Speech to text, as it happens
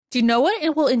Do you know what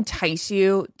it will entice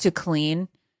you to clean?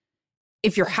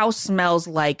 If your house smells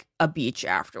like a beach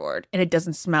afterward and it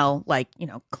doesn't smell like,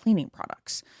 cleaning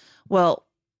products. Well,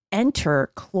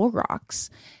 enter Clorox.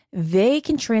 They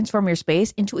can transform your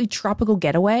space into a tropical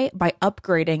getaway by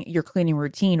upgrading your cleaning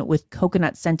routine with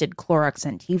coconut-scented Clorox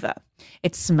Scentiva.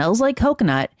 It smells like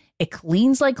coconut, it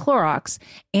cleans like Clorox,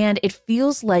 and it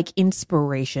feels like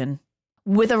inspiration.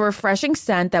 With a refreshing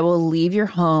scent that will leave your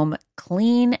home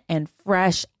clean and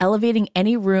fresh, elevating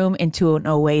any room into an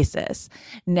oasis.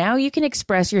 Now you can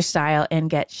express your style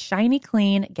and get shiny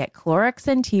clean. Get Clorox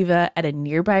Scentiva at a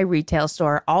nearby retail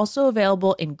store, also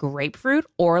available in grapefruit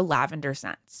or lavender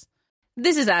scents.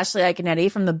 This is Ashley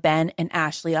Iconetti from the Ben and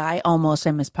Ashley I Almost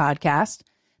Famous podcast.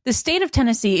 The state of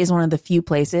Tennessee is one of the few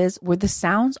places where the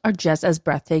sounds are just as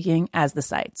breathtaking as the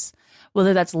sights.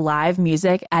 Whether that's live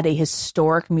music at a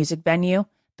historic music venue,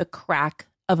 the crack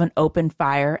of an open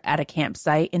fire at a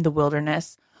campsite in the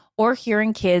wilderness, or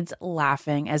hearing kids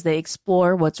laughing as they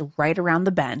explore what's right around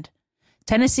the bend,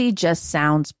 Tennessee just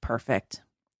sounds perfect.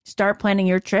 Start planning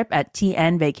your trip at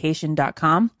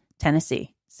tnvacation.com.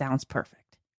 Tennessee sounds perfect.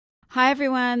 Hi,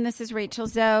 everyone. This is Rachel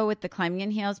Zoe with the Climbing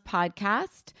in Heels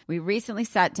podcast. We recently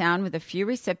sat down with a few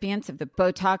recipients of the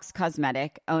Botox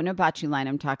Cosmetic,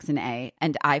 Onabotulinum Toxin A,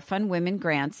 and iFund Women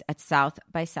grants at South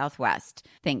by Southwest,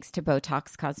 thanks to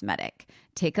Botox Cosmetic.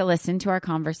 Take a listen to our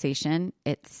conversation.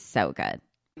 It's so good.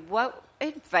 What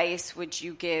advice would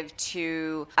you give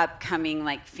to upcoming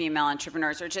female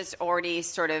entrepreneurs or just already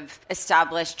sort of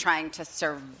established trying to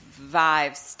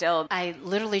survive still? I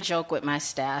literally joke with my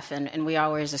staff and we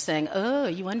always are saying, oh,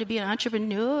 you want to be an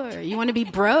entrepreneur? You want to be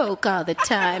broke all the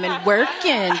time and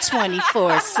working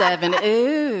 24/7.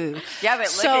 Ooh. Yeah,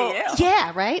 but look at you.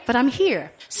 Yeah, right? But I'm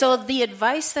here. So the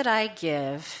advice that I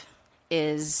give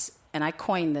is, and I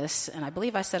coined this, and I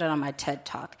believe I said it on my TED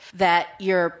Talk, that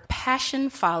your passion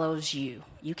follows you.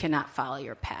 You cannot follow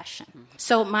your passion. Mm-hmm.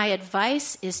 So my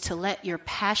advice is to let your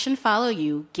passion follow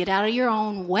you, get out of your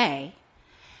own way,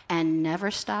 and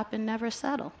never stop and never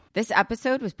settle. This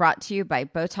episode was brought to you by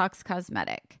Botox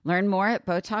Cosmetic. Learn more at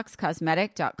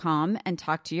BotoxCosmetic.com and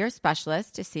talk to your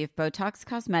specialist to see if Botox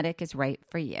Cosmetic is right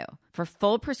for you. For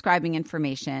full prescribing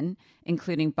information,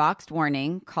 including boxed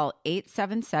warning, call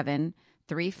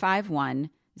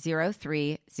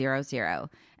 877-351-0300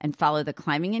 and follow the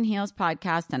Climbing in Heels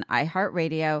podcast on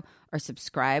iHeartRadio or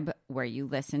subscribe where you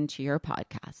listen to your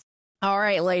podcast. All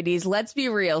right, ladies, let's be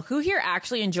real. Who here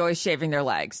actually enjoys shaving their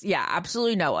legs? Yeah,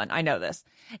 absolutely no one. I know this.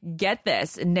 Get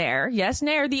this. Nair, yes,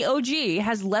 Nair, the OG,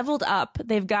 has leveled up.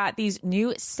 They've got these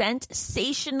new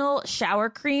sensational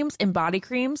shower creams and body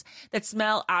creams that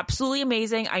smell absolutely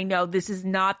amazing. I know this is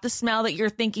not the smell that you're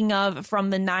thinking of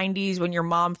from the 90s when your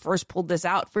mom first pulled this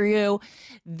out for you.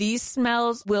 These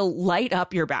smells will light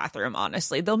up your bathroom,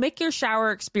 honestly. They'll make your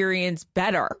shower experience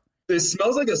better. It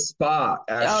smells like a spa,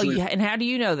 actually. Oh, yeah. And how do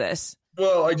you know this?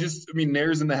 Well,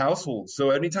 Nair's in the household.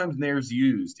 So anytime Nair's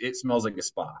used, it smells like a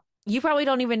spa. You probably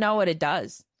don't even know what it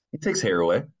does. It takes hair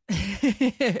away.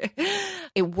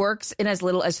 It works in as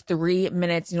little as 3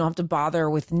 minutes. You don't have to bother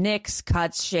with nicks,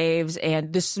 cuts, shaves,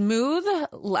 and the smooth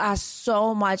lasts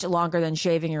so much longer than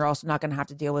shaving. You're also not going to have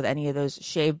to deal with any of those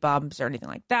shave bumps or anything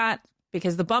like that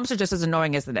because the bumps are just as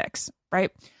annoying as the nicks,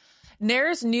 right?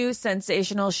 Nair's new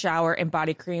sensational shower and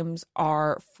body creams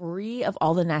are free of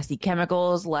all the nasty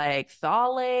chemicals like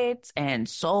phthalates and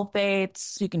sulfates.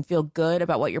 So you can feel good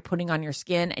about what you're putting on your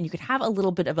skin and you can have a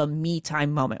little bit of a me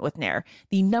time moment with Nair,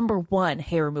 the #1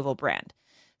 hair removal brand.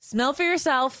 Smell for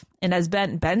yourself. And as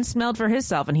Ben smelled for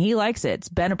himself and he likes it. It's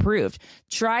Ben approved.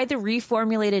 Try the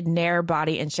reformulated Nair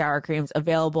body and shower creams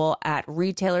available at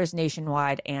retailers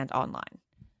nationwide and online.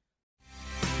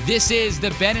 This is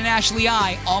the Ben and Ashley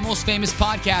I Almost Famous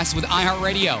podcast with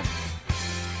iHeartRadio.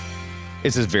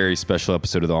 It's a very special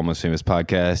episode of the Almost Famous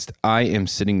podcast. I am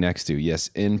sitting next to, yes,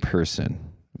 in person,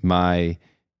 my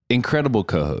incredible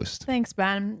co-host. Thanks,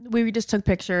 Ben. We just took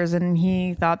pictures and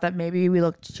he thought that maybe we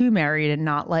looked too married and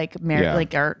not like married,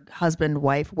 like our husband,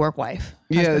 wife, work wife.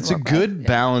 Yeah, it's a good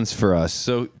balance for us.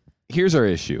 So here's our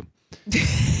issue.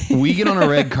 We get on a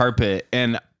red carpet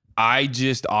and I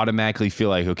just automatically feel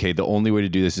like, okay, the only way to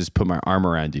do this is put my arm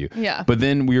around you. Yeah. But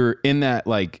then we were in that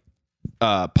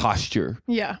posture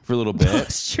for a little bit.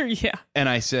 Posture, yeah. And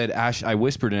I said, I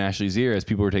whispered in Ashley's ear as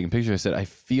people were taking pictures, I said, I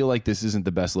feel like this isn't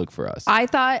the best look for us. I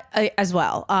thought as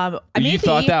well. You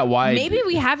thought that? Why? Maybe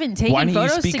we haven't taken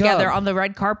photos together on the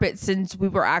red carpet since we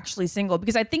were actually single.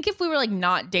 Because I think if we were like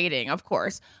not dating, of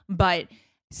course, but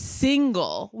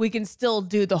single, we can still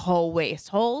do the whole waist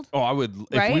hold. Oh, I would.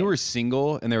 If Right? we were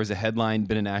single and there was a headline,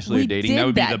 Ben and Ashley We are dating, did that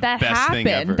would be that. the That best happened. thing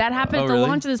ever. That happened Oh, at the really?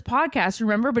 launch of this podcast,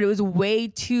 remember? But it was way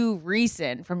too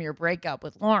recent from your breakup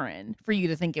with Lauren for you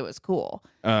to think it was cool.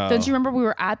 Don't you remember we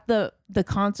were at the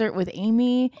concert with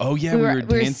Amy? Oh, yeah, we were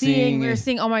dancing. We were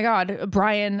seeing. Oh my God,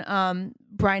 Brian. Oh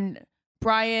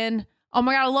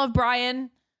my God, I love Brian.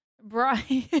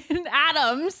 Brian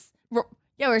Adams.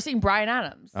 Yeah, we were seeing Brian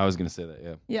Adams. I was going to say that,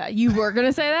 yeah. Yeah, you were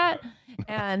gonna say that,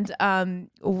 and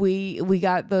we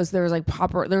got those. There was like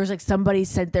there was like somebody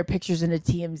sent their pictures into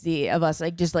TMZ of us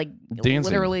like just like Dancing.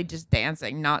 literally just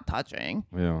dancing, not touching.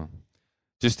 Yeah.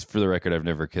 Just for the record, I've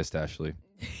never kissed Ashley.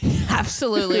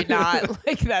 Absolutely not.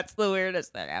 Like that's the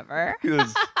weirdest thing ever.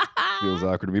 Feels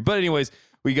awkward to me. But anyways,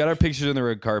 we got our pictures on the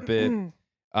red carpet.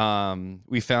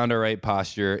 We found our right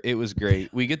posture. It was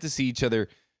great. We get to see each other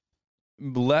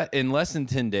in less than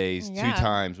 10 days, Yeah. 2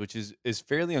 times, which is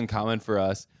fairly uncommon for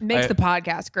us. Makes the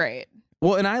podcast great.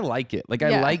 Well, and I like it. Like, I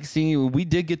Yeah. like seeing you. We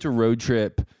did get to road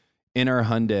trip in our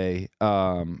Hyundai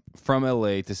from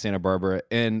LA to Santa Barbara.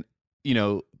 And, you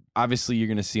know, obviously you're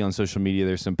going to see on social media,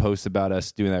 there's some posts about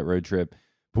us doing that road trip.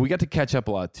 But we got to catch up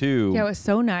a lot, too. Yeah, it was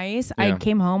so nice. Yeah. I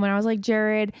came home and I was like,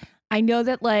 Jared, I know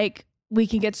that like we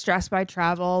can get stressed by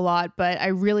travel a lot, but I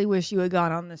really wish you had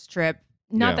gone on this trip.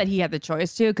 Not Yeah. that he had the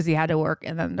choice to, because he had to work,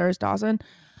 and then there's Dawson.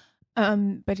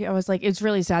 But I was like, it's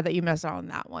really sad that you missed out on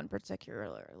that one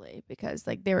particularly, because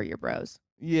like they were your bros.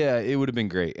 Yeah, it would have been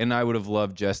great. And I would have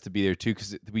loved Jess to be there, too,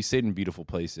 because we stayed in beautiful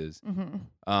places. To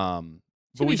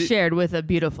But be shared with a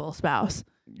beautiful spouse.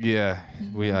 Yeah,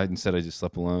 instead I just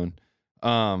slept alone.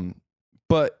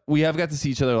 But we have got to see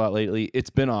each other a lot lately. It's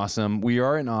been awesome. We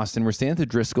are in Austin. We're staying at the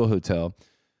Driscoll Hotel.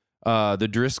 The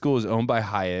Driscoll is owned by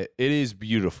Hyatt. It is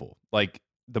beautiful. Like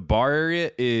the bar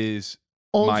area is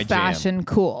Old my jam. fashioned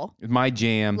cool. My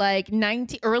jam. Like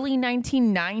early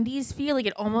 1990s feel. Like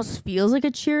it almost feels like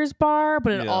a Cheers bar,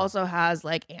 but it Yeah. also has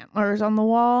like antlers on the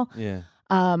wall. Yeah.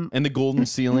 And the golden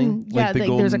ceiling. Yeah, like the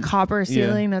there's a golden- copper Yeah.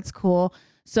 ceiling. That's cool.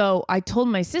 So I told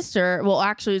my sister, well,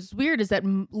 actually, it's weird is that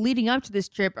leading up to this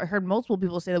trip, I heard multiple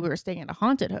people say that we were staying at a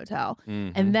haunted hotel.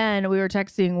 Mhm. And then we were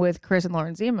texting with Chris and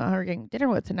Lauren Zima, who we're getting dinner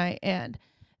with tonight. And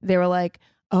they were like,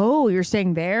 oh, you're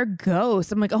staying there? Ghosts.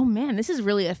 I'm like, oh, man, this is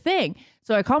really a thing.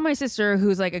 So I called my sister,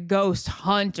 who's like a ghost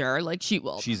hunter. Like she's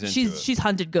into it. she's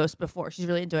hunted ghosts before. She's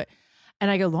really into it. And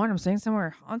I go, Lauren, I'm staying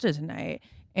somewhere haunted tonight.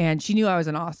 And she knew I was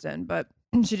in Austin, but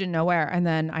she didn't know where. And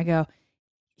then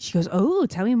she goes, oh,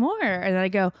 tell me more. And then I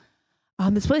go,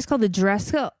 this place called the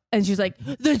Driscoll. And she's like,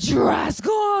 the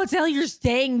Driscoll Hotel, you're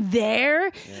staying there?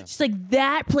 Yeah. She's like,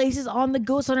 that place is on the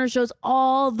Ghost Hunter shows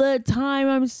all the time.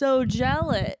 I'm so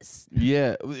jealous.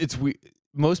 Yeah, it's weird.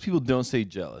 Most people don't say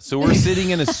jealous. So we're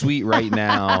sitting in a suite right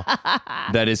now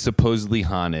that is supposedly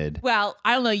haunted. Well,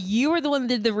 I don't know. You were the one that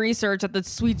did the research that the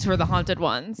suites were the haunted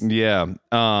ones. Yeah.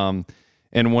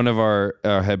 And one of our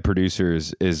head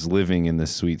producers is living in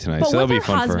this suite tonight. But so that'll with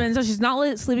be her fun husband, so she's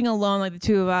not sleeping alone like the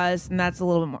two of us, and that's a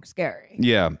little bit more scary.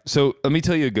 Yeah. So let me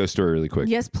tell you a ghost story really quick.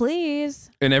 Yes, please.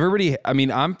 And everybody, I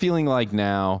mean, I'm feeling like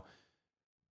now,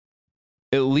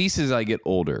 at least as I get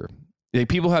older, like,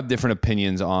 people have different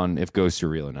opinions on if ghosts are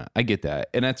real or not. I get that.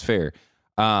 And that's fair.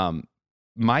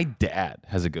 My dad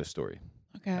has a ghost story.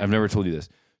 Okay. I've never told you this.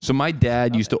 So my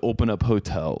dad used to open up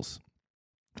hotels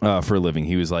for a living.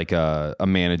 He was like a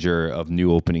manager of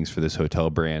new openings for this hotel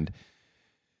brand.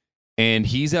 And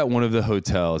he's at one of the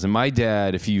hotels. And my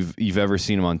dad, if you've ever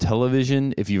seen him on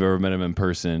television, if you've ever met him in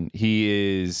person,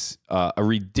 he is a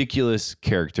ridiculous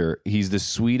character. He's the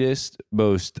sweetest,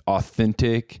 most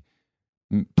authentic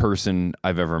person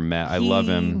I've ever met. I love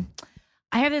him.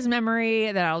 I have this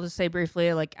memory that I'll just say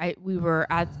briefly. Like we were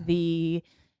at it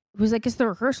was, I guess, the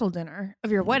rehearsal dinner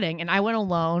of your wedding, and I went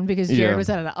alone because Jared was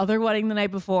at another wedding the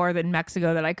night before in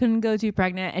Mexico that I couldn't go to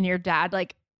pregnant, and your dad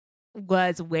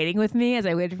was waiting with me as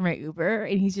I waited for my Uber,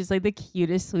 and he's just like the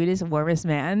cutest, sweetest, warmest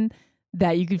man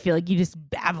that you could feel like you just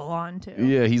babble on to.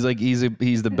 Yeah, he's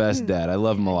the best dad. I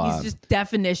love him a lot. He's just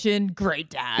definition great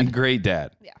dad. Great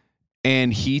dad. Yeah.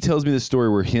 And he tells me the story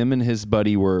where him and his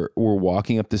buddy were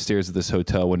walking up the stairs of this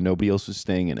hotel when nobody else was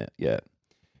staying in it yet.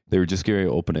 They were just getting ready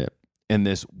to open it. And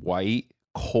this white,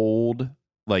 cold,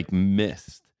 like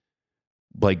mist,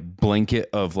 like blanket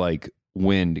of like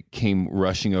wind came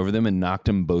rushing over them and knocked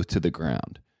them both to the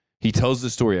ground. He tells the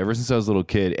story ever since I was a little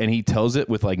kid. And he tells it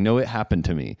with like, no, it happened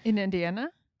to me. In Indiana?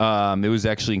 It was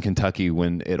actually in Kentucky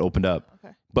when it opened up.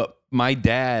 Okay. But my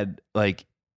dad, like,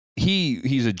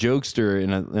 he's a jokester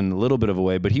in a little bit of a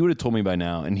way, but he would have told me by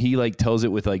now. And he like tells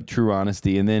it with like true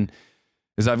honesty. And then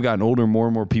as I've gotten older, more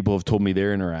and more people have told me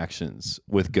their interactions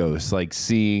with ghosts, like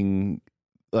seeing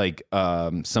like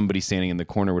somebody standing in the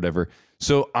corner or whatever.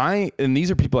 So and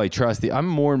these are people I trust. I'm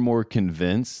more and more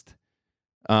convinced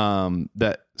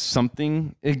that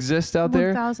something exists out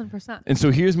there. 1,000%. And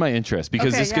so here's my interest,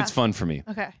 because Okay, this gets fun for me.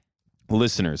 Okay.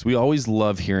 Listeners, we always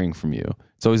love hearing from you.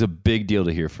 It's always a big deal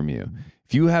to hear from you.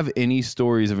 If you have any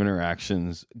stories of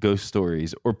interactions, ghost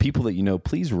stories, or people that you know,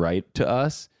 please write to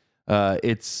us.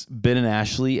 It's Ben and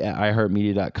Ashley at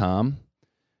iHeartMedia.com.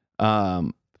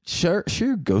 Share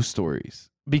your ghost stories,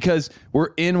 because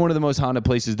we're in one of the most haunted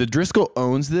places. The Driscoll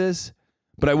owns this,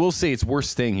 but I will say it's worth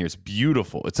staying here. It's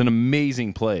beautiful. It's an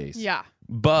amazing place. Yeah.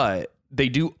 But they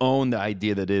do own the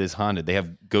idea that it is haunted. They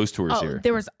have ghost tours here.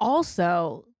 There was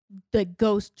also the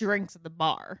ghost drinks at the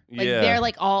bar. Like Yeah. they're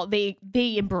like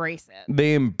they embrace it.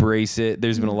 They embrace it.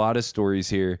 There's been a lot of stories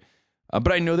here.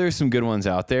 But I know there's some good ones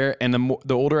out there. And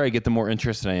the older I get, the more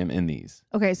interested I am in these.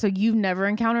 Okay, so you've never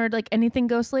encountered like anything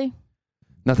ghostly?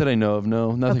 Not that I know of.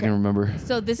 No, nothing I can remember.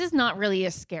 So this is not really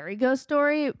a scary ghost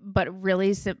story, but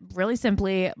really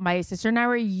simply, my sister and I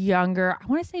were younger. I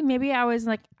want to say maybe I was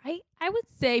like, I would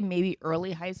say maybe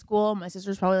early high school. My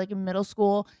sister's probably like in middle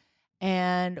school.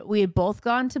 And we had both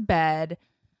gone to bed.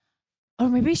 Or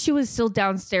maybe she was still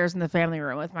downstairs in the family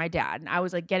room with my dad. And I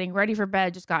was like getting ready for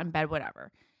bed, just got in bed,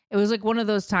 whatever. It was like one of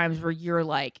those times where you're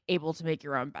like able to make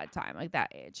your own bedtime, like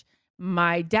that age.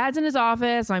 My dad's in his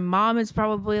office. My mom is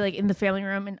probably like in the family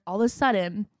room. And all of a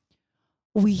sudden,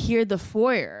 we hear the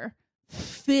foyer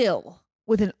fill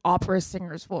with an opera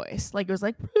singer's voice. Like it was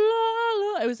like,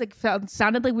 it was like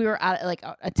sounded like we were at like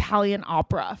an Italian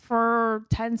opera for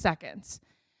 10 seconds.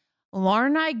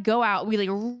 Lauren and I go out. We like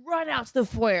run out to the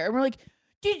foyer and we're like,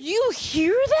 did you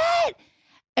hear that?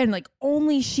 And like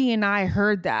only she and I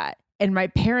heard that. And my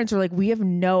parents were like, we have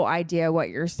no idea what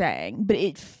you're saying, but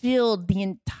it filled the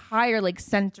entire like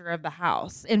center of the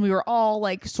house. And we were all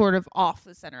like sort of off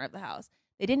the center of the house.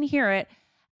 They didn't hear it.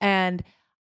 And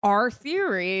our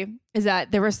theory is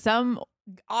that there was some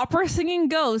opera singing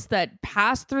ghost that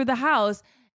passed through the house,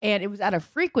 and it was at a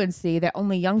frequency that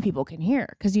only young people can hear.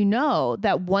 Because you know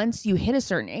that once you hit a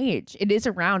certain age, it is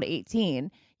around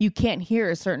 18, you can't hear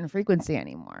a certain frequency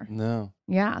anymore. No.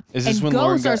 Yeah. Is this and when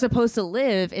Lauren ghosts are supposed to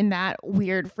live in that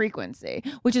weird frequency,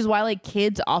 which is why like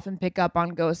kids often pick up on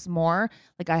ghosts more.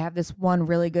 Like I have this one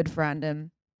really good friend,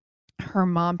 and her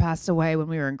mom passed away when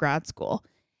we were in grad school,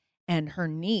 and her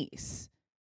niece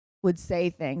would say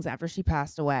things after she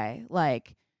passed away,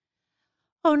 like,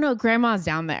 oh no, grandma's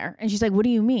down there. And she's like, what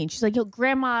do you mean? She's like, yo,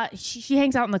 grandma, she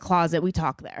hangs out in the closet. We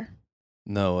talk there.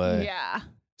 No way. Yeah.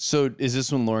 So is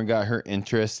this when Lauren got her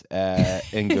interest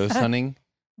in ghost hunting?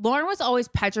 Lauren was always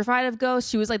petrified of ghosts.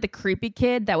 She was like the creepy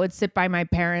kid that would sit by my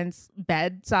parents'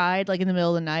 bedside like in the middle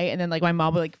of the night. And then like my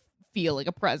mom would like feel like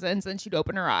a presence, and she'd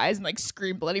open her eyes and like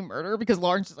scream bloody murder because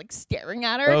Lauren's just like staring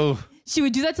at her. Oh. She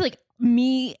would do that to like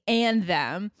me and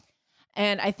them.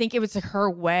 And I think it was like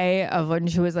her way of when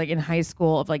she was like in high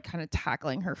school of like kind of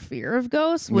tackling her fear of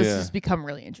ghosts was just become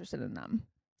really interested in them.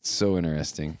 So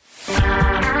interesting.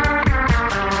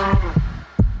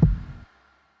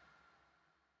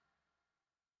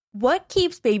 What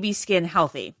keeps baby skin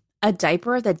healthy? A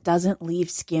diaper that doesn't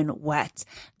leave skin wet.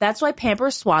 That's why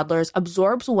Pampers Swaddlers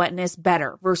absorbs wetness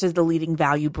better versus the leading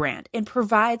value brand and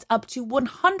provides up to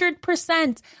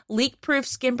 100% leak-proof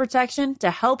skin protection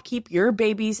to help keep your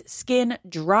baby's skin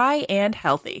dry and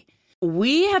healthy.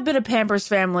 We have been a Pampers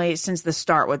family since the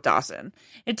start with Dawson.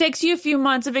 It takes you a few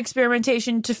months of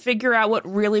experimentation to figure out what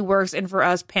really works, and for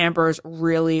us, Pampers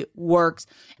really works.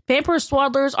 Pampers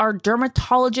Swaddlers are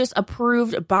dermatologist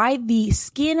approved by the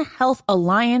Skin Health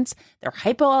Alliance. They're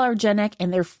hypoallergenic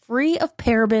and they're free of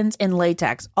parabens and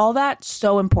latex. All that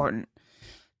so important.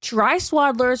 Try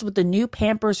Swaddlers with the new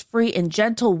Pampers Free and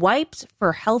Gentle wipes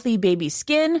for healthy baby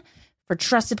skin. For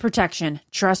trusted protection,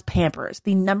 trust Pampers,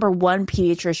 the #1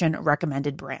 pediatrician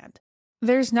recommended brand.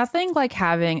 There's nothing like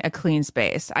having a clean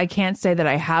space. I can't say that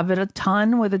I have it a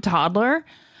ton with a toddler,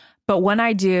 but when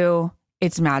I do,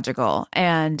 it's magical.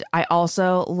 And I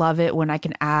also love it when I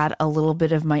can add a little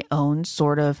bit of my own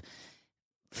sort of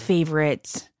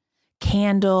favorite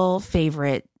candle,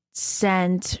 favorite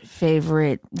scent,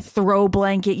 favorite throw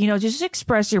blanket, you know, just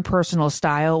express your personal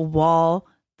style while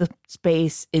the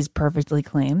space is perfectly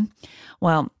clean.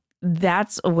 Well,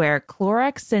 that's where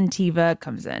Clorox Scentiva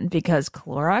comes in, because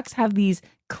Clorox have these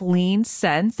clean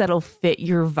scents that'll fit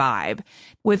your vibe.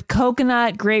 With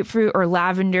coconut, grapefruit, or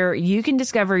lavender, you can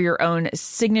discover your own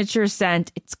signature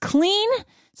scent. It's clean,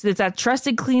 so it's that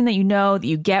trusted clean that you know that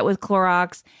you get with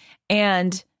Clorox,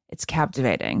 and it's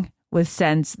captivating with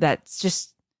scents that's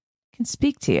just can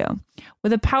speak to you.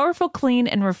 With a powerful, clean,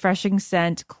 and refreshing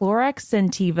scent, Clorox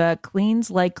Scentiva cleans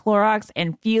like Clorox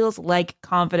and feels like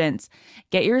confidence.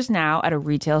 Get yours now at a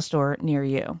retail store near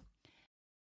you.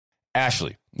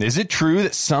 Ashley, is it true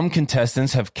that some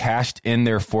contestants have cashed in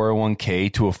their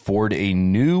 401k to afford a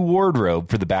new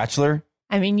wardrobe for The Bachelor?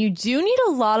 I mean, you do need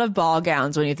a lot of ball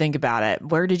gowns when you think about it.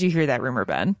 Where did you hear that rumor,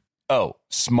 Ben? Oh,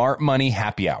 Smart Money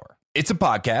Happy Hour. It's a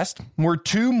podcast where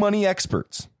two money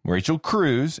experts, Rachel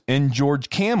Cruz and George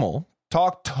Camel,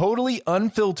 talk totally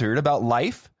unfiltered about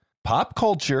life, pop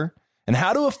culture, and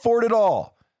how to afford it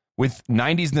all, with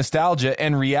 90s nostalgia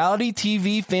and reality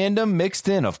TV fandom mixed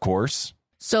in, of course.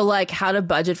 So, like, how to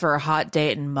budget for a hot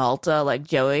date in Malta, like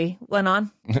Joey went on?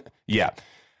 Yeah.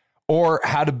 Or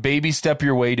how to baby step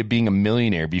your way to being a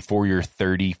millionaire before you're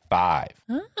 35.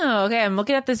 Oh, okay. I'm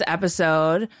looking at this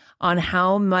episode on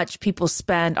how much people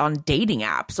spend on dating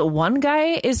apps. So one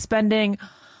guy is spending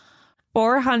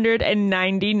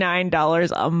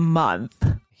 $499 a month.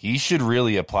 He should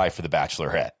really apply for The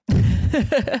Bachelorette.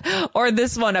 Or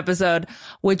this one episode,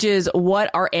 which is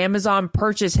what our Amazon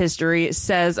purchase history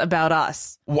says about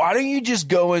us. Why don't you just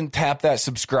go and tap that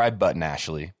subscribe button,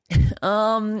 Ashley?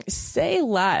 Say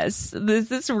less. This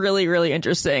is really, really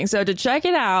interesting. So to check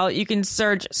it out, you can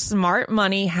search Smart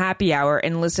Money Happy Hour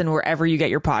and listen wherever you get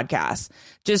your podcasts.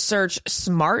 Just search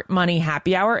Smart Money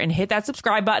Happy Hour and hit that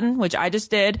subscribe button, which I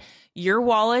just did. Your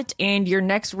wallet and your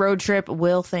next road trip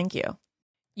will thank you.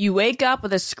 You wake up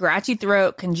with a scratchy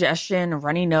throat, congestion,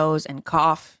 runny nose, and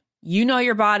cough. You know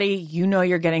your body. You know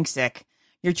you're getting sick.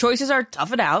 Your choices are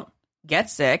tough it out, get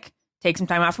sick, take some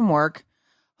time out from work,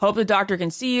 hope the doctor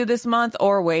can see you this month,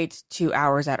 or wait 2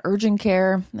 hours at urgent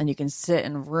care. Then you can sit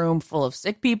in a room full of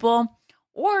sick people.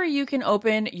 Or you can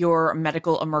open your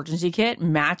medical emergency kit,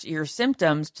 match your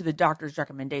symptoms to the doctor's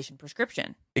recommendation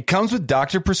prescription. It comes with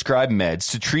doctor-prescribed meds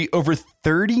to treat over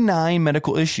 39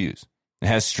 medical issues. It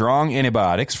has strong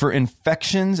antibiotics for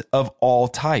infections of all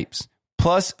types,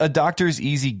 plus a doctor's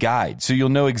easy guide, so you'll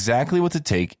know exactly what to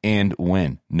take and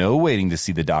when. No waiting to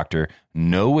see the doctor,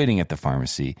 no waiting at the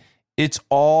pharmacy. It's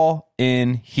all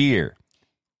in here.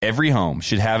 Every home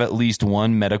should have at least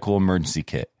one medical emergency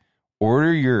kit.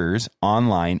 Order yours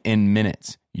online in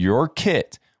minutes. Your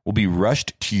kit will be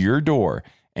rushed to your door,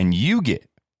 and you get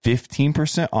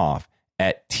 15% off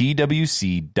at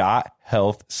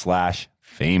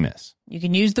twc.health/famous. You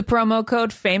can use the promo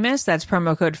code FAMOUS. That's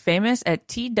promo code FAMOUS at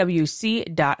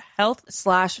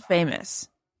twc.health/famous.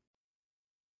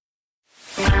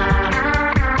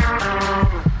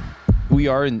 We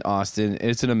are in Austin.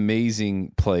 It's an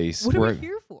amazing place. What are we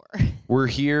here for? We're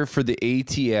here for the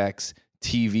ATX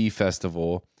TV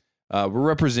Festival. We're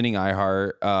representing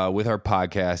iHeart with our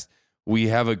podcast. We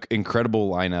have an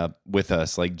incredible lineup with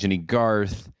us, like Jenny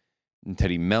Garth, and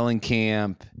Teddy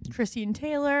Mellencamp, Christine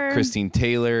Taylor,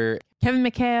 Kevin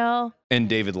McHale, and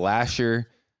David Lasher.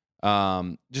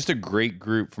 Just a great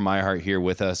group from iHeart here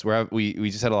with us.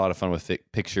 We just had a lot of fun with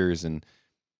pictures and.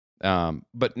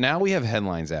 But now we have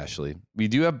headlines, Ashley. We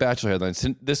do have Bachelor headlines.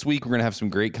 This week, we're going to have some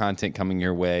great content coming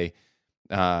your way.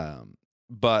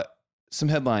 But some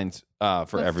headlines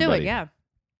for everybody. Let's do it, yeah.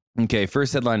 Okay,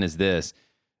 first headline is this.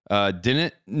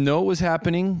 Didn't know it was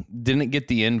happening. Didn't get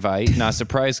the invite. Not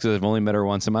surprised because I've only met her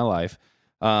once in my life.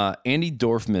 Andy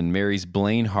Dorfman marries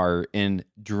Blaine Hart in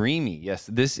Dreamy. Yes,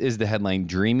 this is the headline,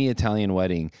 Dreamy Italian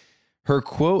Wedding. Her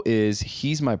quote is,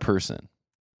 "He's my person."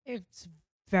 It's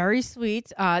very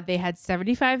sweet. They had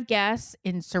 75 guests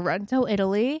in Sorrento,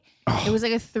 Italy. Oh. It was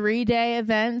like a 3-day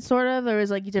event, sort of. There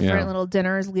was like different little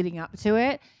dinners leading up to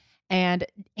it. And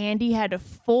Andy had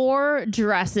 4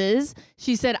 dresses.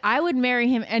 She said, I would marry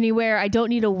him anywhere. I don't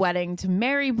need a wedding to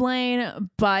marry Blaine,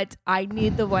 but I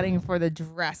need the wedding for the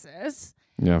dresses.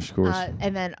 Yeah, of course.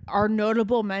 And then our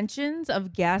notable mentions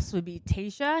of guests would be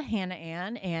Tayshia, Hannah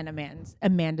Ann, and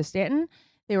Amanda Stanton.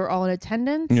 They were all in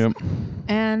attendance. Yep.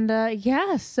 And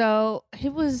so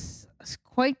it was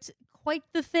quite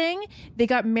the thing. They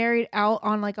got married out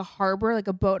on like a harbor, like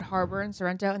a boat harbor in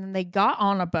Sorrento, and then they got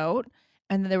on a boat,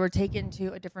 and then they were taken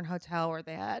to a different hotel where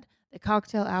they had the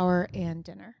cocktail hour and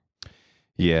dinner.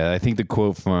 Yeah, I think the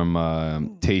quote from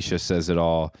Tayshia says it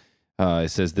all.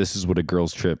 It says, "This is what a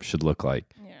girl's trip should look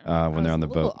like." When they're on the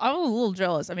boat. I was a little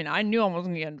jealous. I mean, I knew I wasn't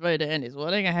going to get invited to Andy's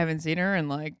wedding. I haven't seen her in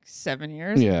like 7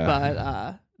 years. Yeah.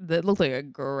 But that looked like a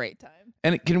great time.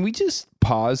 And can we just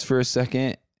pause for a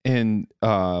second and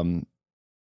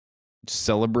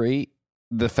celebrate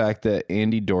the fact that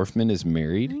Andy Dorfman is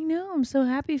married? I know. I'm so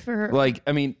happy for her. Like,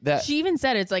 I mean, that She even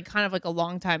said it's like kind of like a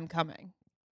long time coming.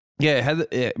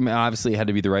 yeah, obviously it had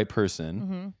to be the right person.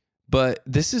 Mm-hmm. But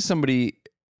this is somebody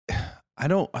I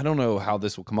don't know how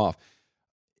this will come off.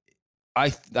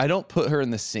 I don't put her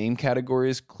in the same category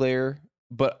as Claire,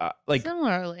 but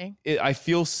Similarly. I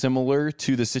feel similar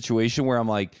to the situation where I'm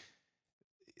like,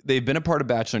 they've been a part of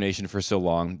Bachelor Nation for so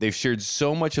long. They've shared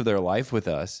so much of their life with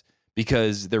us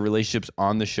because their relationships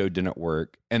on the show didn't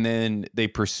work. And then they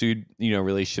pursued,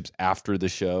 relationships after the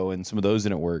show, and some of those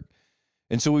didn't work.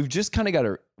 And so we've just kind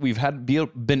of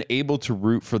been able to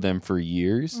root for them for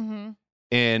years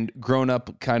and grown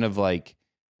up kind of like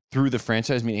through the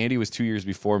franchise. I mean, Andy was 2 years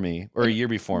before me, or a year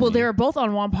before me. Well, they were both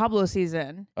on Juan Pablo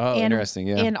season. Oh, interesting.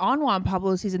 Yeah. And on Juan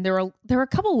Pablo season, there were a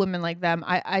couple women like them.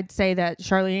 I'd say that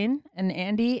Charlene and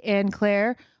Andy and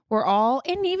Claire were all,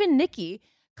 and even Nikki,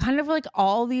 kind of like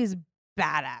all these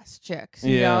badass chicks,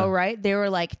 you know, right? They were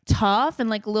like tough and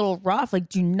like a little rough, like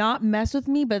do not mess with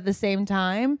me, but at the same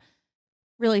time,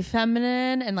 really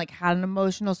feminine and like had an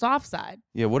emotional soft side.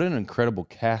 Yeah, what an incredible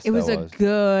cast it was that a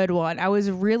good one. I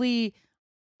was really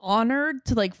honored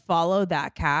to like follow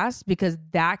that cast because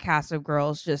that cast of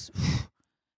girls just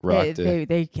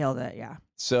they killed it. Yeah.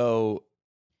 So,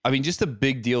 I mean, just a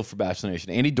big deal for Bachelor Nation.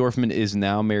 Andy Dorfman is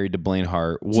now married to Blaine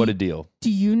Hart. What a deal.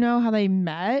 Do you know how they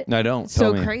met? No, I don't.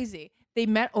 So crazy. They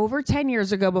met over 10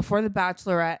 years ago before the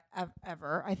Bachelorette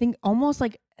ever. I think almost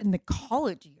like in the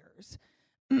college years.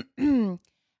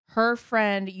 Her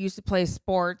friend used to play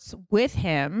sports with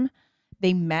him.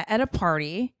 They met at a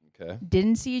party. Okay.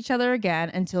 Didn't see each other again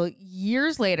until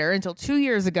years later, until 2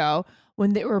 years ago,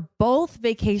 when they were both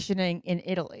vacationing in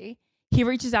Italy. He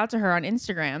reaches out to her on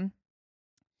Instagram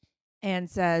and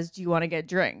says, do you want to get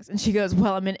drinks? And she goes,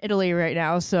 well, I'm in Italy right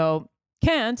now, so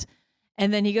can't.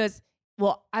 And then he goes,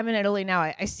 well, I'm in Italy now.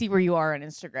 I see where you are on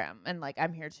Instagram, and like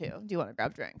I'm here too. Do you want to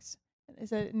grab drinks? And they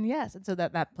said, yes. And so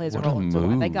that plays a role into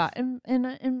why they got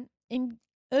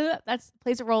that's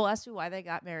plays a role as to why they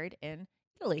got married in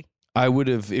Italy. I would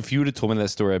have, if you would have told me that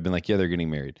story, I'd been like, yeah, they're getting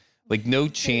married. Like, no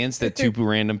chance that two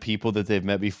random people that they've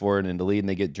met before in Italy and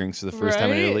they get drinks for the first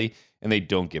time in Italy and they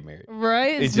don't get married.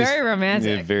 Right? It's very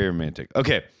romantic. Yeah, very romantic.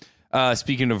 Okay.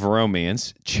 Speaking of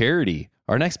romance, Charity,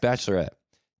 our next Bachelorette,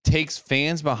 takes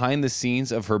fans behind the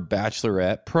scenes of her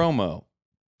Bachelorette promo.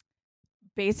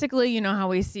 Basically, you know how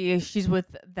we see she's with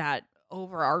that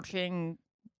overarching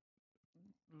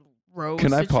rose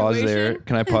Can I pause situation? there?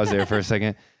 Can I pause there for a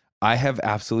second? I have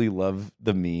absolutely loved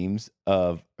the memes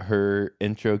of her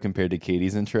intro compared to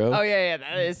Katie's intro. Oh yeah,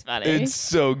 that is funny. It's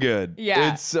so good.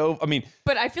 Yeah. It's so, I mean.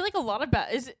 But I feel like a lot of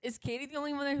is Katie the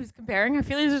only one there who's comparing? I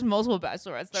feel like there's multiple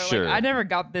Bachelorettes. They're Sure. like, I never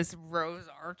got this rose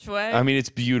archway. I mean,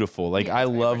 it's beautiful. Like, Yeah, I it's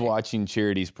very love pretty. watching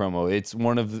Charity's promo. It's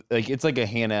one of, it's like a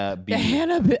Hannah B. the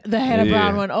Hannah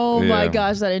Brown one. Oh my Yeah.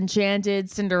 gosh, that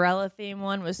Enchanted Cinderella theme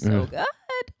one was so good.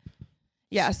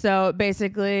 Yeah, so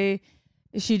basically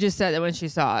she just said that when she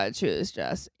saw it, she was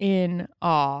just in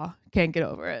awe. Can't get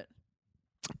over it.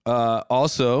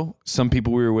 Also, some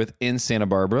people we were with in Santa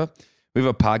Barbara. We have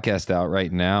a podcast out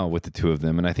right now with the two of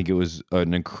them, and I think it was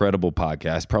an incredible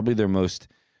podcast, probably their most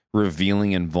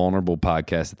revealing and vulnerable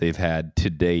podcast that they've had to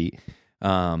date.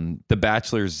 The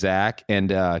Bachelor Zach and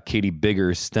Katie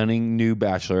Bigger's stunning new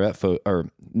Bachelorette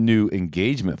new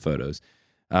engagement photos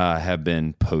have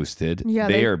been posted. Yeah,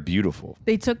 they are beautiful.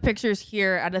 They took pictures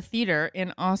here at a theater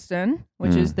in Austin,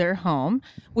 which is their home,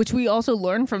 which we also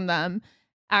learned from them.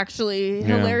 Actually,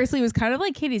 hilariously, was kind of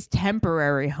like Katie's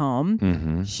temporary home.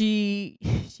 Mm-hmm. She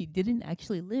didn't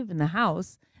actually live in the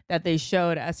house that they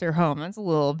showed as her home. That's a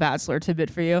little Bachelor tidbit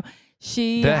for you.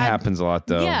 That happens a lot,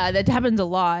 though. Yeah, that happens a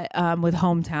lot with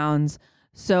hometowns.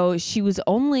 So she's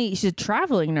a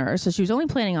traveling nurse, so she was only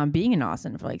planning on being in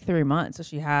Austin for like 3 months. So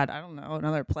she had, I don't know,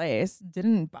 another place.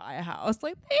 Didn't buy a house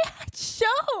like they had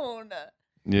shown.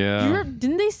 Yeah.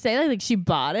 Didn't they say like she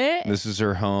bought it? This is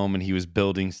her home, and he was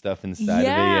building stuff inside of it.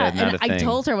 Yeah, Yeah, not and a thing. I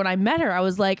told her when I met her, I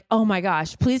was like, "Oh my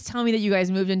gosh, please tell me that you guys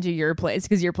moved into your place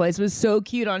because your place was so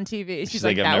cute on TV." She's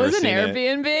like, "I've "That never was an seen it."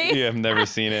 Airbnb." Yeah, I've never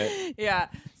seen it. Yeah.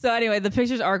 So anyway, the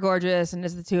pictures are gorgeous, and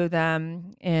it's the two of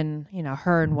them in,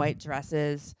 her in white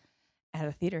dresses at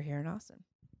a theater here in Austin.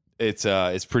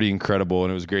 It's pretty incredible,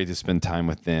 and it was great to spend time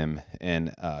with them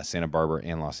in Santa Barbara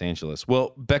and Los Angeles.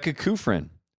 Well, Becca Kufrin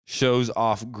shows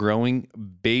off growing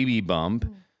baby bump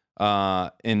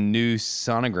in new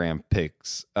sonogram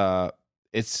pics.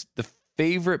 It's the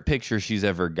favorite picture she's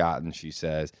ever gotten, she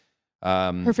says.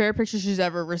 Her favorite picture she's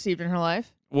ever received in her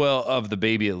life? Well, of the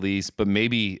baby at least, but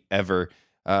maybe ever.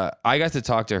 I got to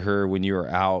talk to her when you were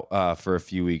out for a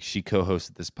few weeks. She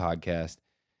co-hosted this podcast.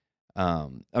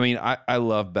 I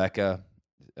love Becca.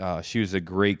 She was a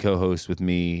great co-host with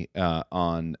me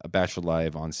on A Bachelor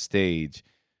Live on stage.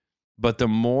 But the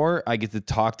more I get to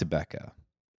talk to Becca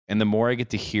and the more I get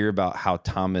to hear about how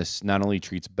Thomas not only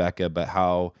treats Becca, but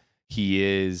how he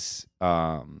is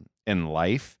in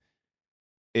life,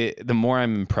 the more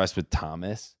I'm impressed with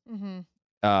Thomas.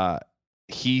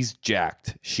 He's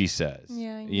jacked, she says.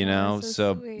 Yeah, I know. You know, That's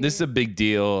so so this is a big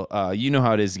deal. You know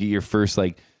how it is to get your first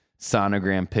like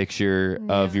sonogram picture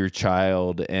of your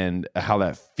child and how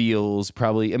that feels.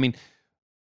 Probably, I mean,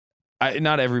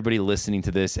 not everybody listening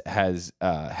to this has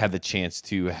had the chance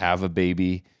to have a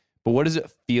baby. But what does it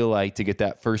feel like to get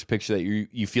that first picture that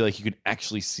you feel like you could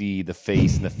actually see the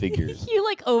face and the figures? You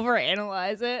like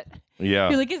overanalyze it. Yeah.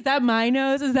 You're like, is that my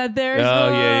nose? Is that theirs?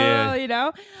 Oh, yeah. You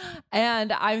know?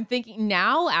 And I'm thinking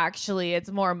now, actually,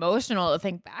 it's more emotional to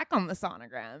think back on the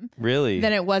sonogram Really?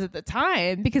 than it was at the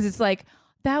time, because it's like,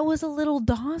 that was a little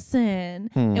Dawson.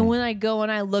 And when I go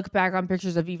and I look back on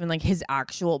pictures of even like his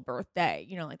actual birthday,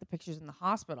 you know, like the pictures in the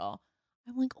hospital,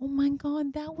 I'm like, oh my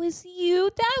God, that was you.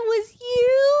 That was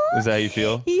you. Is that how you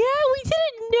feel? Yeah, we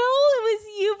didn't know it was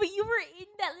you, but you were in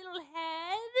that little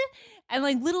head. And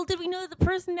like, little did we know the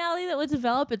personality that would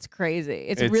develop. It's crazy.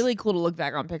 It's really cool to look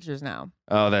back on pictures now.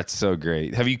 Oh, that's so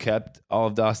great. Have you kept all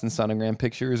of Dawson's sonogram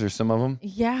pictures or some of them?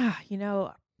 Yeah, you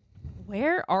know,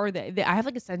 where are they? I have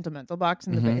like a sentimental box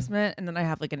in the basement, and then I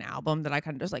have like an album that I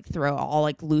kind of just like throw all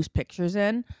like loose pictures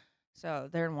in. So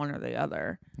they're in one or the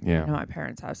other. Yeah. And my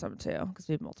parents have some too, because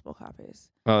we have multiple copies.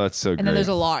 Oh, that's so great. And then there's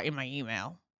a lot in my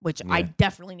email, which I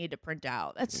definitely need to print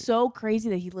out. That's so crazy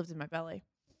that he lived in my belly.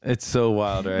 It's so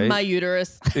wild, right? My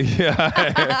uterus.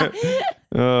 Yeah.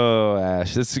 Oh,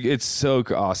 Ash, it's so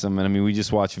awesome. And I mean, we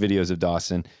just watched videos of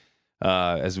Dawson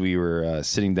as we were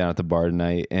sitting down at the bar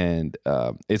tonight, and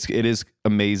it is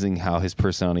amazing how his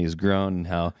personality has grown and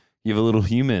how you have a little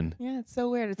human. Yeah, it's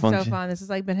so weird. It's so fun. This has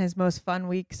like been his most fun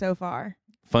week so far.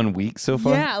 Fun week so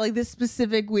far? Yeah, like this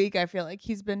specific week, I feel like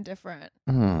he's been different.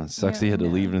 Oh, it sucks he had to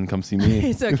leave and come see me.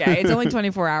 It's okay. It's only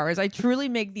 24 hours. I truly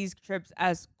make these trips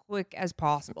as quick as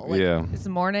possible. Like, this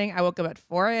morning, I woke up at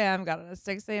 4 a.m., got on a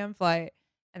 6 a.m. flight,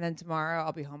 and then tomorrow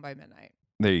I'll be home by midnight.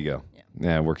 There you go.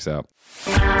 Yeah, it works out.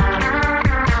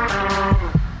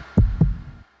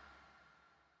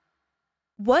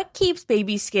 What keeps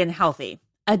baby skin healthy?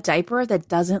 A diaper that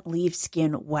doesn't leave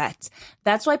skin wet.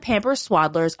 That's why Pampers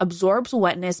Swaddlers absorbs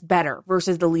wetness better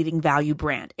versus the leading value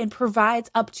brand and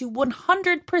provides up to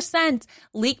 100%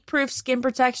 leak-proof skin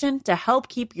protection to help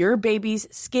keep your baby's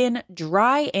skin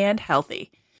dry and healthy.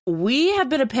 We have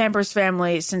been a Pampers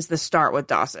family since the start with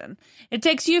Dawson. It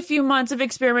takes you a few months of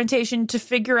experimentation to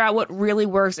figure out what really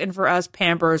works, and for us,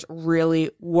 Pampers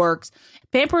really works.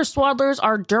 Pampers Swaddlers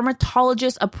are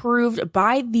dermatologist approved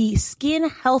by the Skin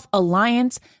Health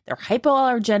Alliance. They're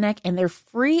hypoallergenic and they're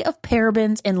free of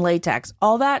parabens and latex.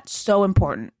 All that so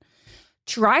important.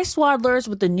 Try Swaddlers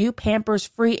with the new Pampers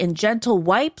Free and Gentle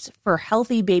wipes for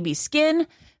healthy baby skin.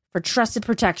 For trusted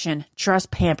protection,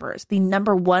 trust Pampers, the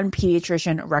 #1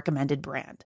 pediatrician recommended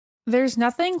brand. There's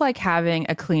nothing like having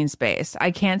a clean space.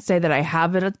 I can't say that I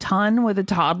have it a ton with a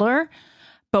toddler,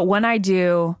 but when I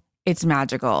do, it's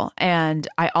magical. And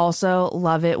I also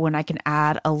love it when I can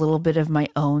add a little bit of my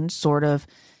own sort of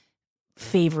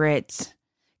favorite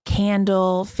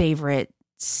candle, favorite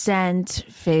scent,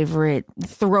 favorite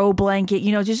throw blanket,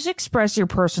 you know, just express your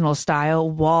personal style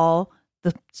while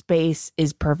the space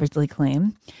is perfectly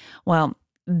clean. Well,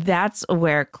 that's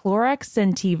where Clorox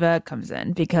Scentiva comes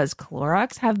in, because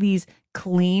Clorox have these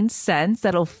clean scents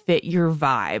that'll fit your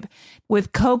vibe.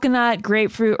 With coconut,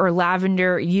 grapefruit, or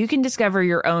lavender, you can discover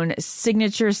your own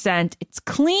signature scent. It's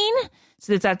clean,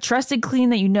 so it's that trusted clean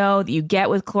that you know that you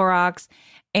get with Clorox,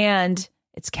 and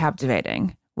it's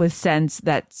captivating with scents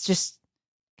that's just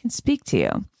can speak to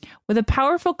you. With a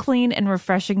powerful, clean, and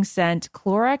refreshing scent,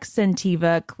 Clorox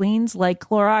Scentiva cleans like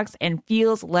Clorox and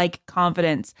feels like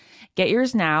confidence. Get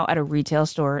yours now at a retail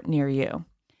store near you.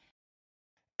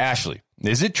 Ashley,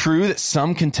 is it true that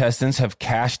some contestants have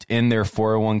cashed in their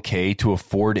 401k to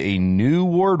afford a new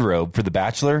wardrobe for The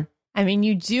Bachelor? I mean,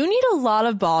 you do need a lot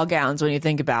of ball gowns when you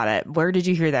think about it. Where did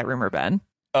you hear that rumor, Ben?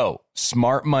 Oh,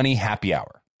 Smart Money Happy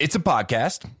Hour. It's a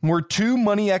podcast where two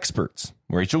money experts,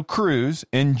 Rachel Cruz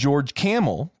and George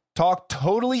Camel, talk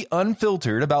totally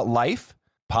unfiltered about life,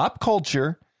 pop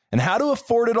culture, and how to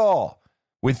afford it all,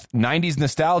 with 90s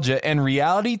nostalgia and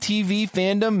reality TV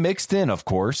fandom mixed in, of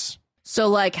course. So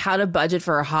like how to budget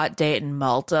for a hot date in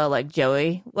Malta like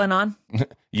Joey went on?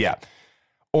 Yeah.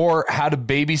 Or how to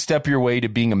baby step your way to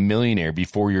being a millionaire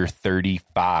before you're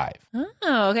 35.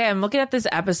 Oh, okay. I'm looking at this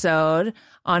episode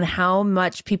on how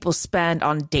much people spend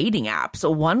on dating apps. So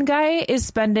one guy is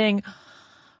spending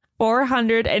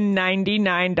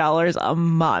 $499 a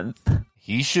month.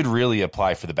 He should really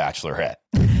apply for The Bachelorette.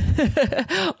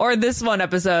 or this one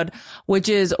episode, which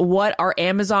is what our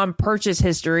Amazon purchase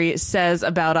history says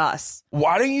about us.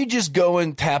 Why don't you just go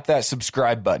and tap that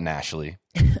subscribe button, Ashley?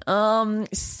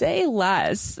 Say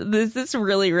less. This is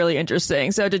really, really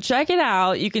interesting. So to check it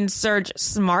out, you can search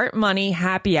Smart Money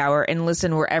Happy Hour and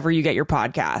listen wherever you get your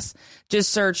podcasts.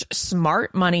 Just search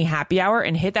Smart Money Happy Hour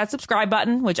and hit that subscribe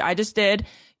button, which I just did.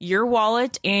 Your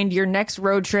wallet and your next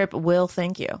road trip will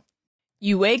thank you.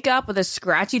 You wake up with a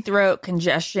scratchy throat,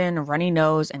 congestion, runny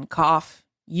nose, and cough.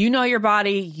 You know your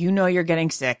body. You know you're getting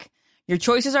sick. Your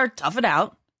choices are tough it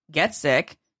out, get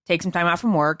sick, take some time out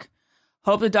from work,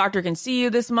 hope the doctor can see you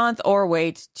this month, or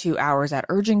wait 2 hours at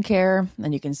urgent care.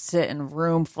 Then you can sit in a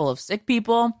room full of sick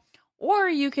people. Or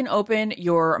you can open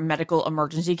your medical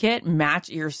emergency kit, match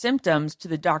your symptoms to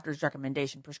the doctor's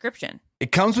recommendation prescription.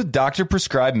 It comes with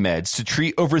doctor-prescribed meds to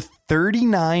treat over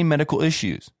 39 medical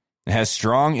issues. It has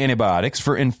strong antibiotics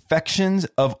for infections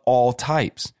of all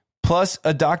types. Plus,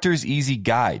 a doctor's easy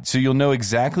guide, so you'll know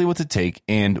exactly what to take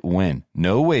and when.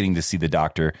 No waiting to see the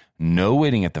doctor, no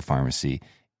waiting at the pharmacy.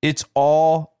 It's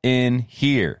all in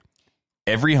here.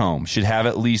 Every home should have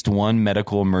at least one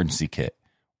medical emergency kit.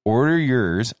 Order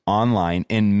yours online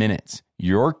in minutes.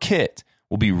 Your kit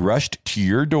will be rushed to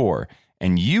your door,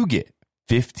 and you get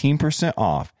 15%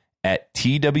 off at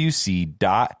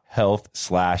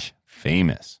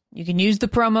twc.health/famous. You can use the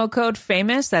promo code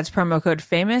FAMOUS. That's promo code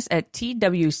FAMOUS at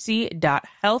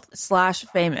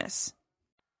twc.health/famous.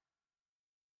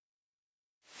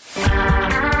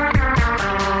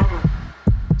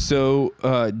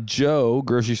 So Joe,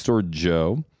 grocery store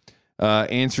Joe,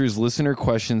 answers listener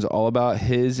questions all about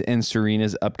his and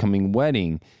Serena's upcoming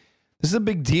wedding. This is a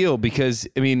big deal because,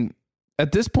 I mean,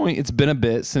 at this point, it's been a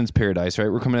bit since Paradise,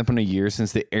 right? We're coming up on a year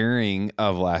since the airing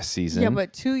of last season. Yeah,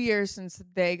 but 2 years since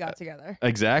they got together.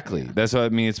 Exactly. Yeah. That's what I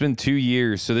mean. It's been 2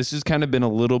 years. So this has kind of been a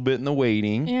little bit in the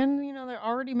waiting. And, you know, they're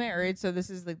already married. So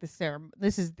this is like the ceremony.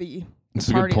 This is the That's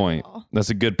a good point. That's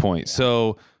a good point. Yeah.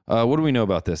 So what do we know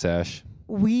about this, Ash?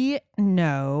 We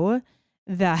know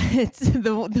that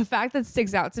the fact that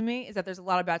sticks out to me is that there's a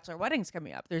lot of bachelor weddings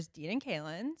coming up. There's Dean and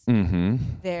Kaylin's. Mm-hmm.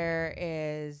 There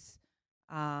is,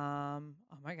 oh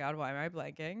my God, why am I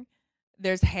blanking?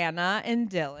 There's Hannah and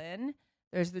Dylan.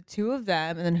 There's the two of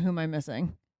them, and then who am I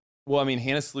missing? Well, I mean,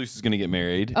 Hannah Sluice is going to get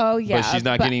married. Oh yeah, but she's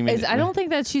not getting married. I don't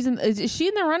think that she's in. Is she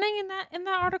in the running in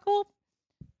that article?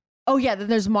 Oh yeah, then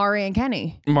there's Mari and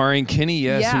Kenny. Mari and Kenny,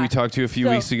 yes, who we talked to a few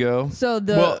weeks ago. So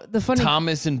the funny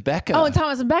Thomas and Becca. Oh, and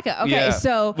Thomas and Becca. Okay, yeah,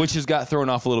 so which has got thrown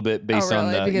off a little bit based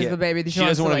on the because the baby. She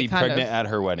doesn't want to be pregnant at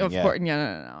her wedding. Of course, no,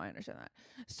 I understand that.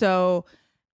 So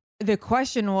the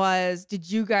question was, did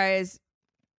you guys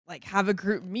like have a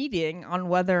group meeting on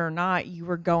whether or not you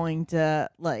were going to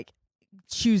like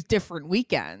choose different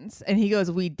weekends? And he goes,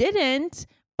 we didn't.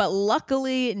 But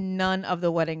luckily, none of the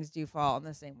weddings do fall on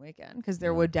the same weekend because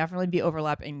there would definitely be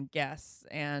overlap in guests,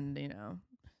 and you know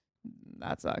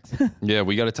that sucks. Yeah,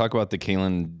 we got to talk about the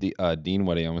Kaylin Dean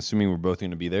wedding. I'm assuming we're both going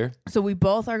to be there. So we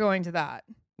both are going to that.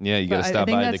 Yeah, you got to stop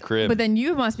by the crib. But then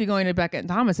you must be going to Becca and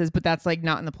Thomas's, but that's like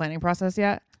not in the planning process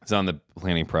yet. It's on the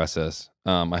planning process.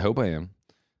 I hope I am.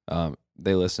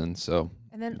 They listen, so.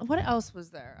 And then what else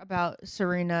was there about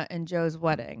Serena and Joe's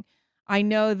wedding? I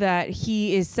know that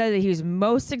he said that he was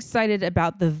most excited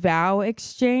about the vow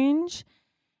exchange,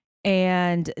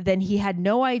 and then he had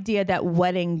no idea that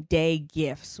wedding day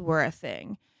gifts were a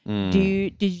thing.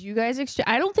 Did you guys exchange?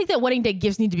 I don't think that wedding day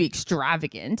gifts need to be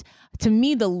extravagant. To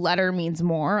me, the letter means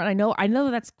more, and I know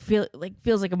that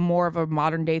feels like a more of a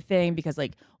modern day thing because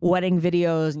like wedding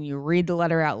videos and you read the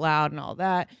letter out loud and all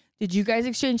that. Did you guys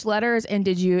exchange letters, and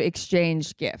did you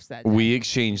exchange gifts that day? We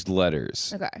exchanged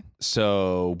letters. Okay.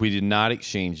 So we did not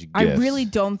exchange gifts. I really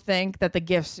don't think that the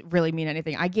gifts really mean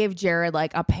anything. I gave Jared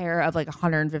like a pair of like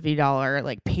 $150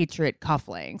 like Patriot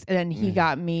cufflinks, and then he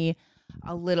got me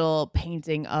a little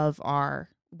painting of our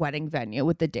wedding venue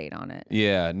with the date on it.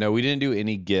 Yeah. No, we didn't do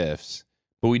any gifts,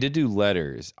 but we did do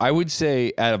letters. I would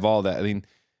say out of all that, I mean,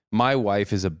 my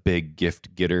wife is a big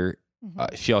gift getter.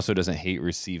 Mm-hmm. She also doesn't hate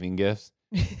receiving gifts.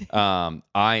 I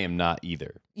am not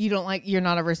either. You're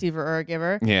not a receiver or a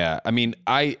giver? Yeah. I mean,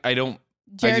 I don't.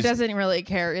 Jared doesn't really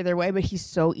care either way, but he's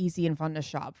so easy and fun to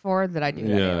shop for that I do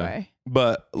it anyway.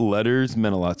 But letters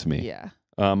meant a lot to me. Yeah.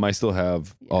 I still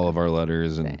have all of our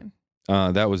letters, and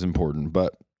that was important,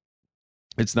 but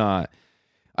it's not.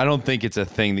 I don't think it's a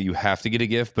thing that you have to get a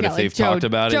gift, but if they've talked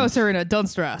about Joe Serena, don't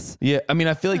stress. Yeah. I mean,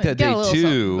 I feel like that day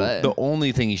too, the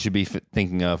only thing you should be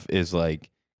thinking of is like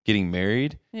getting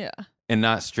married. Yeah. and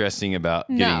not stressing about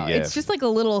getting No, a gift. it's just like a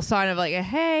little sign of like,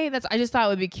 hey, I just thought it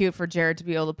would be cute for Jared to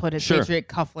be able to put his Patriot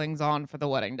cufflinks on for the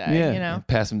wedding day. yeah, You know?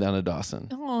 pass him down to Dawson.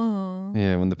 Oh.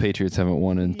 Yeah, when the Patriots haven't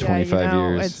won in Yeah, 25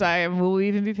 years. It's like, will we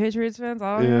even be Patriots fans?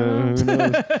 I don't Yeah, know. who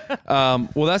knows?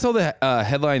 Well, that's all the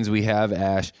headlines we have,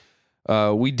 Ash.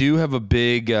 We do have a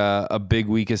big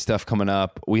week of stuff coming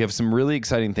up. We have some really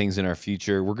exciting things in our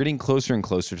future. We're getting closer and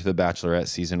closer to the Bachelorette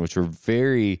season, which we're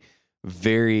very,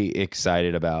 very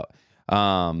excited about.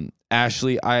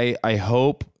 Ashley, I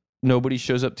hope nobody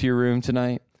shows up to your room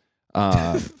tonight,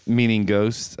 meaning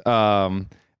ghosts.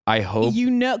 I hope.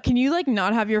 Can you like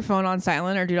not have your phone on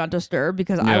silent or do not disturb?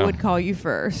 Because I would call you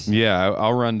first. Yeah,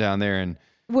 I'll run down there and.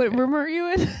 What room are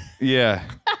you in? Yeah,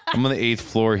 I'm on the 8th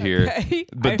floor here, Okay.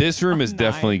 but this room is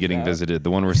definitely getting visited. The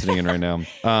one we're sitting in right now.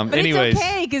 But anyways, it's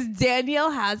okay because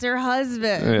Danielle has her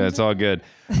husband. yeah, it's all good.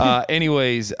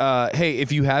 Anyways, hey,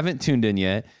 if you haven't tuned in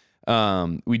yet,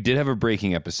 we did have a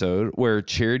breaking episode where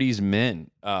Charity's men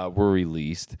were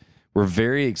released. We're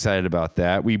very excited about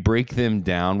that. We break them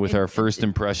down with our first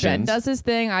impressions. Ben does his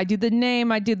thing. I do the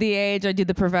name, I do the age, I do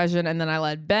the profession, and then I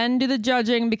let Ben do the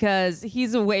judging because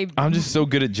he's a way. I'm just so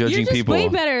good at judging you're just people. way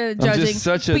better at I'm judging. just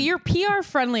such a. But you're PR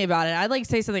friendly about it. I'd like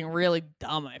say something really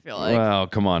dumb. I feel like. Well,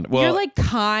 come on. Well, you're like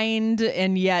kind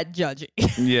and yet judgy.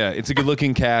 yeah, it's a good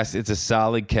looking cast. It's a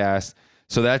solid cast.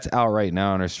 So that's out right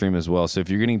now on our stream as well. So if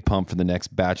you're getting pumped for the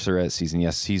next Bachelorette season,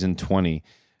 yes, season 20.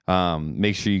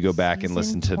 Make sure you go back and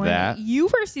listen to 20. that. You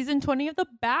were season 20 of The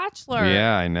Bachelor.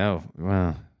 Yeah, I know.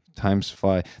 Wow, times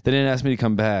fly. They didn't ask me to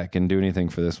come back and do anything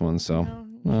for this one, so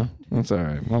well, that's all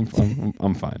right.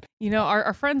 I'm fine. You know,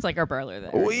 our friends like are barely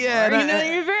there. Oh, yeah,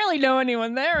 anymore. You barely know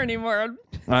anyone there anymore.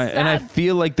 And I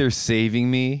feel like they're saving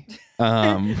me.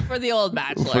 For the old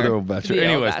Bachelor. For the old Bachelor.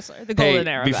 Anyways, the golden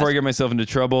era. Before I get myself into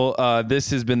trouble,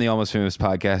 this has been the Almost Famous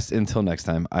podcast. Until next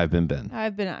time, I've been Ben.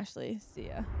 I've been Ashley. See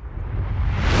ya.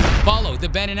 Follow the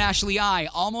Ben and Ashley I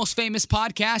Almost Famous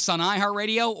podcast on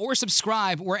iHeartRadio or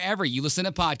subscribe wherever you listen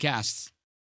to podcasts.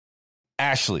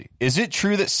 Ashley, is it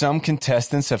true that some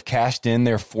contestants have cashed in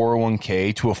their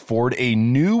 401k to afford a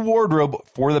new wardrobe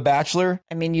for The Bachelor?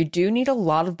 I mean, you do need a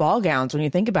lot of ball gowns when you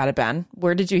think about it, Ben.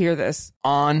 Where did you hear this?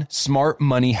 On Smart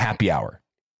Money Happy Hour.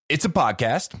 It's a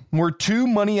podcast where two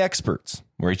money experts,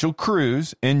 Rachel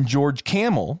Cruz and George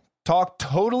Camel, talk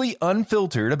totally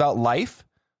unfiltered about life,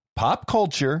 pop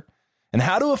culture, and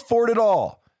how to afford it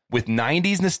all, with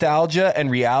 90s nostalgia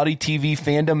and reality TV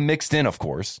fandom mixed in, of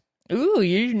course. Ooh,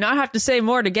 you do not have to say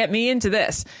more to get me into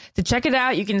this. To check it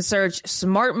out, you can search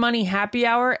Smart Money Happy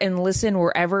Hour and listen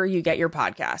wherever you get your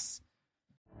podcasts.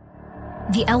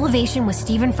 The Elevation with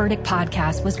Stephen Furtick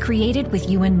podcast was created with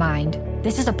you in mind.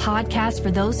 This is a podcast for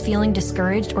those feeling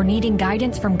discouraged or needing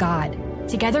guidance from God.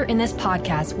 Together in this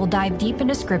podcast, we'll dive deep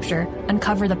into scripture,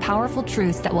 uncover the powerful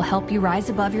truths that will help you rise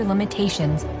above your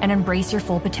limitations and embrace your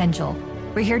full potential.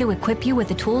 We're here to equip you with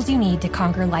the tools you need to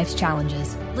conquer life's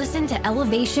challenges. Listen to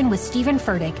Elevation with Stephen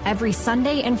Furtick every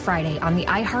Sunday and Friday on the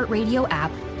iHeartRadio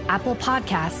app, Apple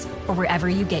Podcasts, or wherever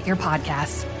you get your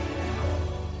podcasts.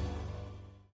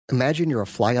 Imagine you're a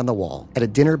fly on the wall at a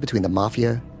dinner between the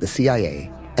mafia, the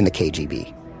CIA, and the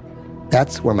KGB.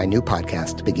 That's where my new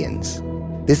podcast begins.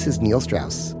 This is Neil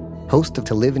Strauss, host of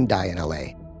To Live and Die in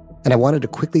LA, and I wanted to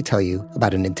quickly tell you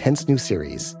about an intense new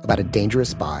series about a dangerous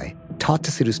spy taught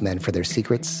to seduce men for their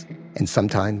secrets and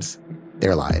sometimes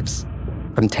their lives.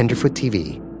 From Tenderfoot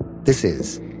TV, this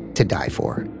is To Die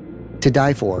For. To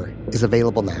Die For is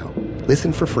available now.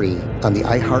 Listen for free on the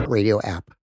iHeartRadio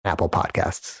app, Apple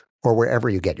Podcasts, or wherever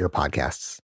you get your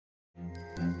podcasts.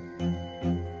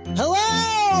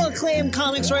 Hello, acclaimed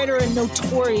comics writer and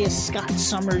notorious Scott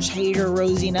Summers hater,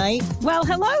 Rosie Knight. Well,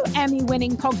 hello,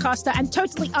 Emmy-winning podcaster and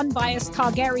totally unbiased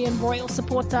Targaryen royal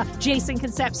supporter, Jason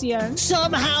Concepcion.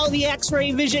 Somehow the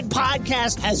X-Ray Vision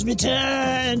podcast has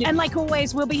returned. And like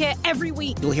always, we'll be here every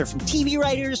week. You'll hear from TV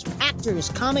writers, actors,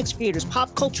 comics creators,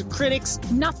 pop culture critics.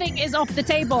 Nothing is off the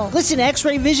table. Listen to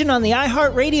X-Ray Vision on the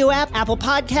iHeartRadio app, Apple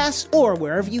Podcasts, or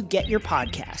wherever you get your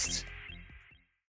podcasts.